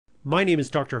My name is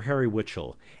Dr. Harry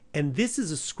Witchel, and this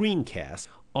is a screencast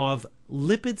of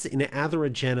Lipids and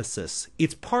Atherogenesis.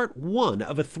 It's part one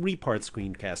of a three-part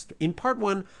screencast. In part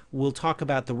one, we'll talk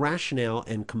about the rationale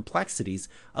and complexities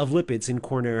of lipids in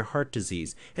coronary heart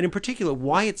disease, and in particular,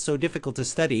 why it's so difficult to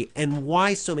study and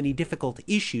why so many difficult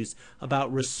issues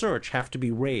about research have to be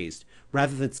raised,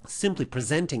 rather than simply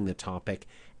presenting the topic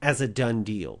as a done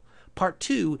deal. Part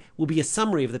 2 will be a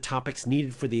summary of the topics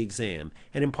needed for the exam,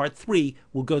 and in Part 3,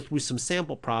 we'll go through some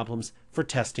sample problems for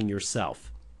testing yourself.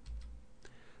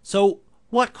 So,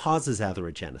 what causes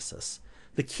atherogenesis?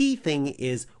 The key thing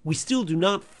is we still do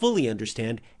not fully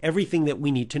understand everything that we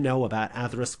need to know about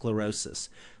atherosclerosis.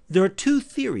 There are two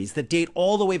theories that date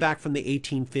all the way back from the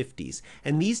 1850s,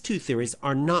 and these two theories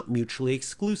are not mutually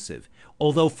exclusive,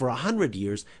 although for 100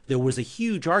 years there was a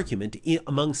huge argument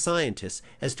among scientists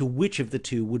as to which of the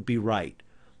two would be right.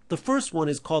 The first one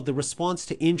is called the response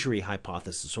to injury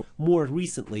hypothesis, or more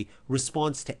recently,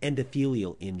 response to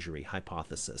endothelial injury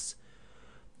hypothesis.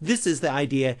 This is the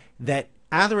idea that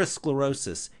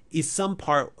atherosclerosis is some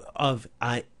part of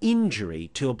an injury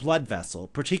to a blood vessel,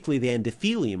 particularly the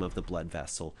endothelium of the blood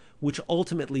vessel, which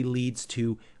ultimately leads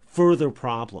to further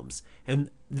problems.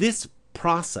 And this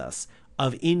process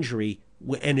of injury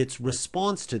and its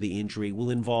response to the injury will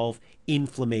involve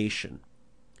inflammation.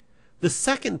 The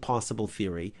second possible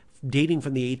theory, dating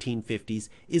from the 1850s,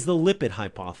 is the lipid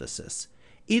hypothesis.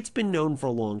 It's been known for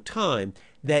a long time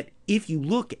that if you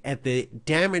look at the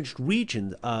damaged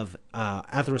region of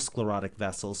atherosclerotic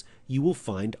vessels, you will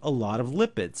find a lot of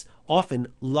lipids, often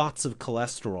lots of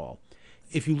cholesterol.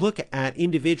 If you look at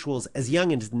individuals as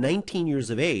young as 19 years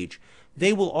of age,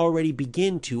 they will already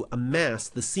begin to amass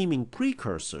the seeming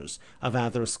precursors of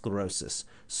atherosclerosis,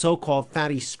 so-called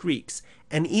fatty streaks.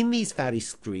 And in these fatty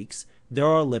streaks, there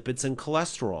are lipids and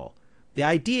cholesterol. The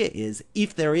idea is,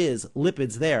 if there is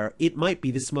lipids there, it might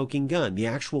be the smoking gun, the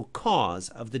actual cause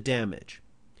of the damage.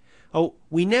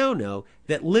 We now know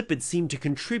that lipids seem to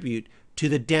contribute to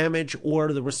the damage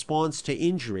or the response to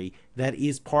injury that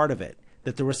is part of it,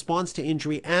 that the response to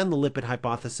injury and the lipid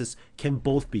hypothesis can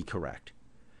both be correct.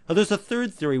 Now, there's a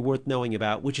third theory worth knowing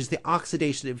about, which is the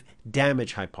oxidative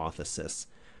damage hypothesis.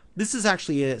 This is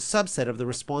actually a subset of the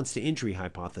response to injury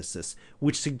hypothesis,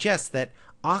 which suggests that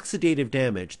oxidative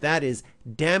damage, that is,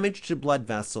 damage to blood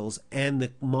vessels and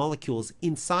the molecules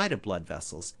inside of blood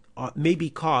vessels, may be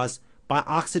caused by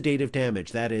oxidative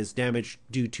damage, that is, damage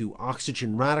due to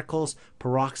oxygen radicals,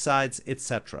 peroxides,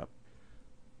 etc.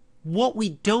 What we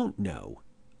don't know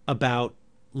about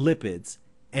lipids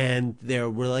and their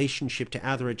relationship to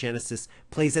atherogenesis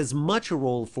plays as much a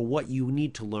role for what you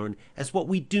need to learn as what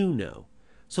we do know.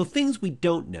 So things we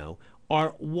don't know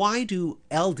are, why do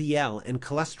LDL and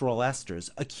cholesterol esters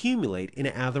accumulate in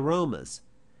atheromas?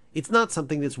 It's not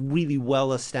something that's really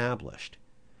well established.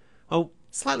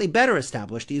 Slightly better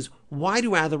established is, why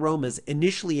do atheromas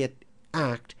initially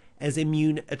act as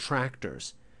immune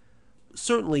attractors?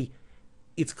 Certainly,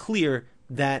 it's clear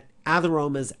that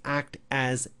atheromas act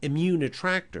as immune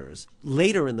attractors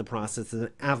later in the process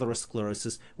of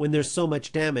atherosclerosis, when there's so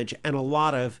much damage and a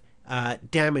lot of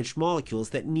damaged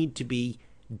molecules that need to be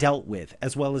dealt with,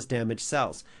 as well as damaged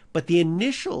cells. But the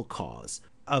initial cause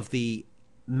of the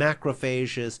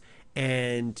macrophages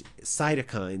and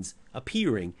cytokines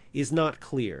appearing is not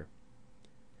clear.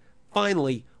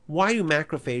 Finally, why do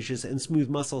macrophages and smooth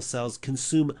muscle cells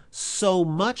consume so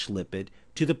much lipid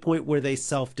to the point where they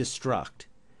self-destruct?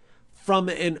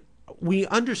 We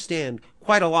understand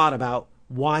quite a lot about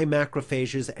why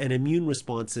macrophages and immune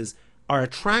responses are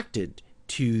attracted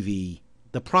to the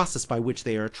process by which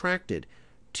they are attracted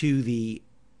to the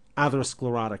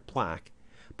atherosclerotic plaque.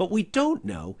 But we don't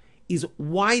know is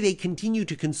why they continue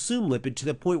to consume lipid to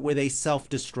the point where they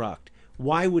self-destruct.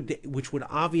 Which would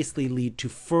obviously lead to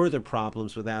further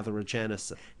problems with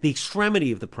atherogenesis. The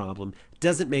extremity of the problem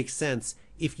doesn't make sense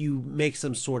if you make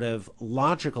some sort of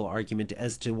logical argument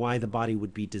as to why the body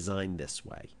would be designed this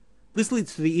way. This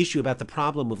leads to the issue about the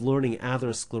problem of learning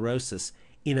atherosclerosis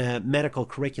in a medical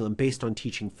curriculum based on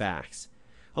teaching facts.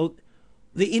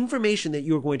 The information that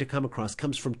you're going to come across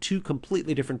comes from two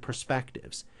completely different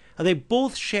perspectives. They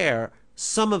both share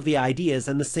some of the ideas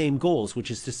and the same goals,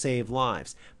 which is to save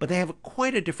lives, but they have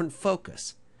quite a different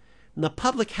focus. In the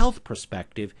public health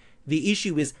perspective, the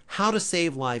issue is how to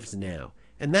save lives now,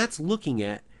 and that's looking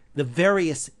at the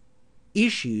various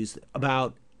issues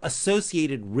about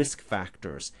associated risk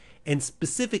factors, and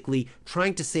specifically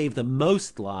trying to save the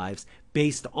most lives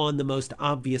based on the most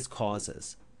obvious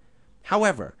causes.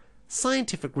 However,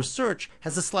 scientific research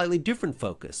has a slightly different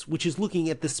focus, which is looking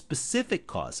at the specific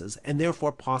causes and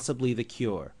therefore possibly the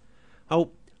cure.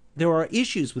 there are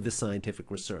issues with the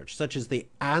scientific research, such as the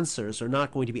answers are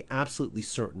not going to be absolutely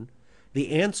certain.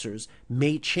 The answers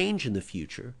may change in the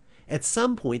future. At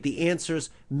some point, the answers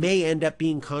may end up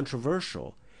being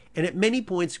controversial. And at many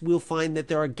points, we'll find that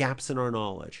there are gaps in our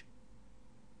knowledge.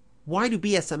 Why do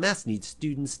BSMS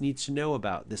students need to know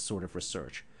about this sort of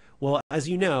research? Well, as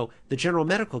you know, the General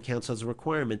Medical Council has a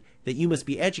requirement that you must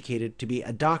be educated to be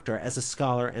a doctor as a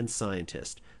scholar and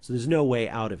scientist. So there's no way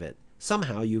out of it.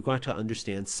 Somehow you've got to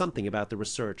understand something about the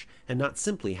research and not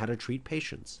simply how to treat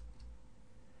patients.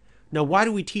 Now, why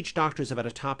do we teach doctors about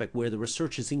a topic where the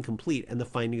research is incomplete and the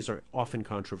findings are often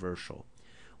controversial?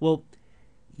 Well,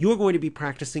 you're going to be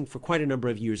practicing for quite a number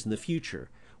of years in the future.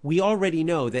 We already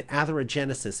know that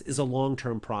atherogenesis is a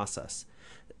long-term process.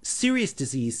 Serious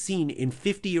disease seen in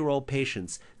 50-year-old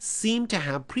patients seem to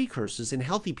have precursors in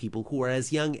healthy people who are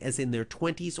as young as in their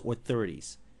 20s or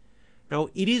 30s. Now,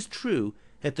 it is true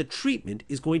that the treatment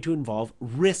is going to involve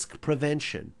risk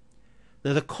prevention.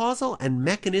 Now, the causal and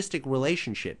mechanistic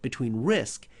relationship between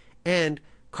risk and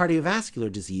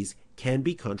cardiovascular disease can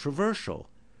be controversial.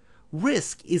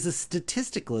 Risk is a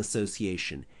statistical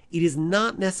association. It is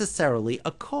not necessarily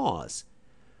a cause.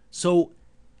 So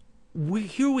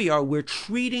here we are, we're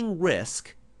treating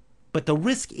risk, but the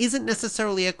risk isn't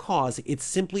necessarily a cause. It's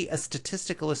simply a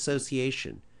statistical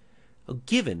association.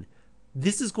 Given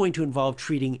this is going to involve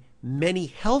treating many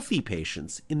healthy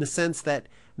patients in the sense that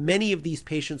many of these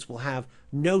patients will have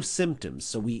no symptoms.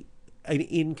 So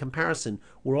in comparison,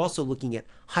 we're also looking at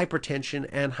hypertension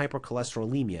and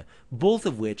hypercholesterolemia, both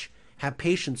of which have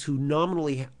patients who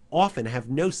nominally often have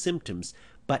no symptoms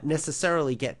but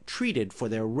necessarily get treated for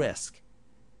their risk.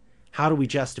 How do we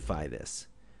justify this?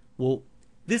 Well,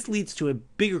 this leads to a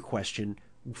bigger question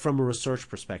from a research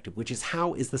perspective, which is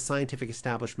how is the scientific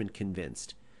establishment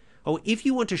convinced? Oh, if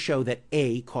you want to show that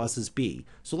A causes B,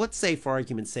 so let's say for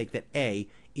argument's sake that A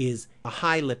is a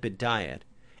high lipid diet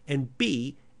and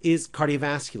B is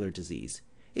cardiovascular disease.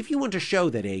 If you want to show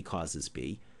that A causes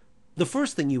B, the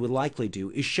first thing you would likely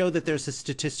do is show that there's a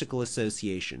statistical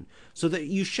association, so that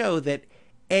you show that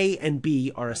A and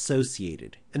B are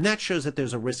associated, and that shows that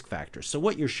there's a risk factor. So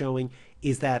what you're showing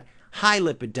is that high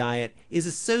lipid diet is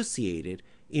associated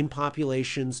in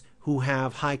populations who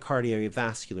have high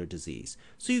cardiovascular disease.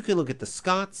 So you can look at the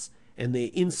Scots, and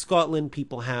in Scotland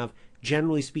people have,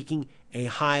 generally speaking, a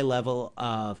high level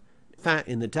of fat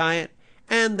in the diet,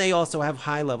 and they also have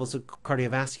high levels of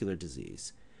cardiovascular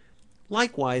disease.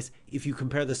 Likewise, if you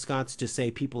compare the Scots to, say,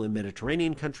 people in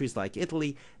Mediterranean countries like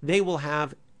Italy, they will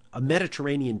have a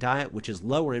Mediterranean diet which is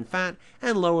lower in fat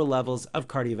and lower levels of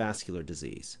cardiovascular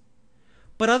disease.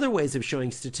 But other ways of showing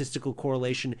statistical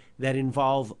correlation that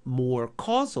involve more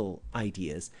causal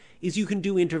ideas is you can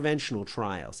do interventional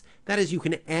trials. That is, you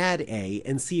can add A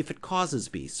and see if it causes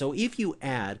B. So if you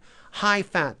add high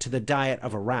fat to the diet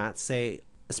of a rat, say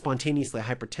a spontaneously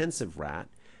hypertensive rat,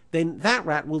 then that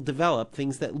rat will develop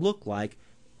things that look like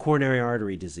coronary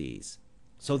artery disease.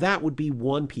 So that would be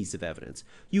one piece of evidence.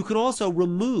 You could also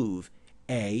remove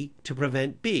A to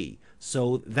prevent B.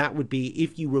 So that would be,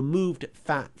 if you removed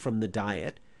fat from the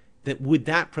diet, would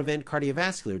that prevent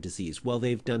cardiovascular disease? Well,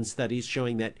 they've done studies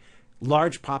showing that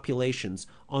large populations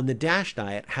on the DASH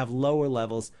diet have lower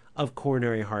levels of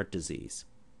coronary heart disease.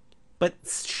 But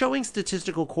showing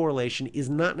statistical correlation is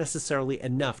not necessarily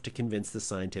enough to convince the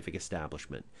scientific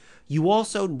establishment. You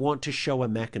also want to show a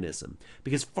mechanism,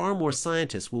 because far more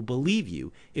scientists will believe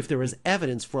you if there is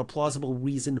evidence for a plausible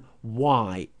reason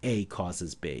why A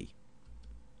causes B.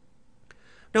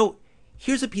 Now,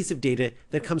 here's a piece of data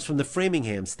that comes from the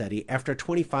Framingham study after a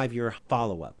 25-year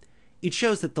follow-up. It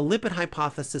shows that the lipid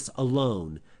hypothesis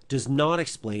alone does not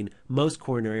explain most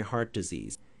coronary heart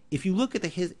disease. If you look at the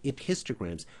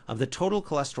histograms of the total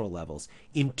cholesterol levels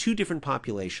in two different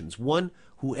populations, one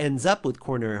who ends up with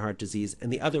coronary heart disease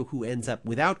and the other who ends up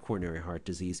without coronary heart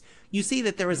disease, you see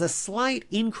that there is a slight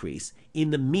increase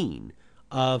in the mean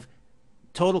of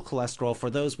total cholesterol for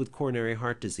those with coronary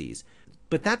heart disease.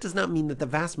 But that does not mean that the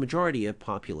vast majority of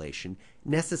population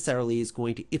necessarily is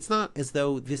going to, it's not as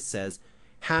though this says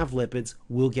have lipids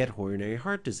will get coronary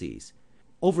heart disease.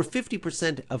 Over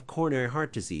 50% of coronary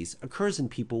heart disease occurs in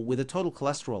people with a total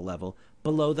cholesterol level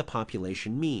below the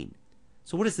population mean.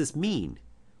 So what does this mean?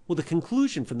 Well, the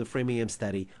conclusion from the Framingham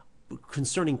study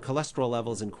concerning cholesterol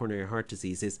levels in coronary heart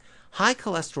disease is high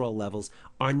cholesterol levels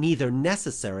are neither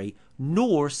necessary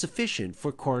nor sufficient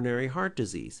for coronary heart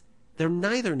disease. They're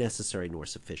neither necessary nor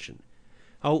sufficient.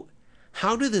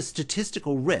 How do the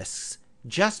statistical risks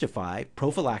justify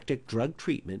prophylactic drug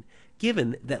treatment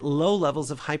given that low levels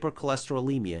of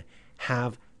hypercholesterolemia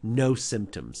have no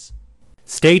symptoms?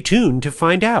 Stay tuned to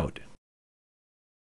find out.